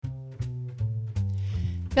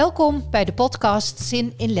Welkom bij de podcast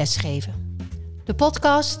Zin in Lesgeven. De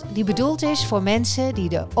podcast die bedoeld is voor mensen die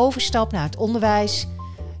de overstap naar het onderwijs,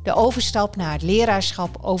 de overstap naar het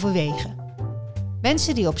leraarschap overwegen.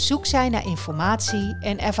 Mensen die op zoek zijn naar informatie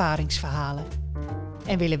en ervaringsverhalen.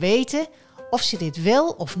 En willen weten of ze dit wel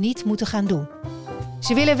of niet moeten gaan doen.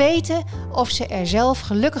 Ze willen weten of ze er zelf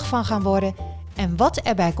gelukkig van gaan worden en wat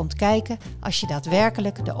erbij komt kijken als je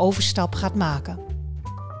daadwerkelijk de overstap gaat maken.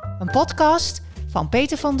 Een podcast van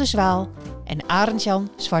Peter van der Zwaal en Arend-Jan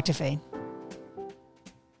Zwarteveen.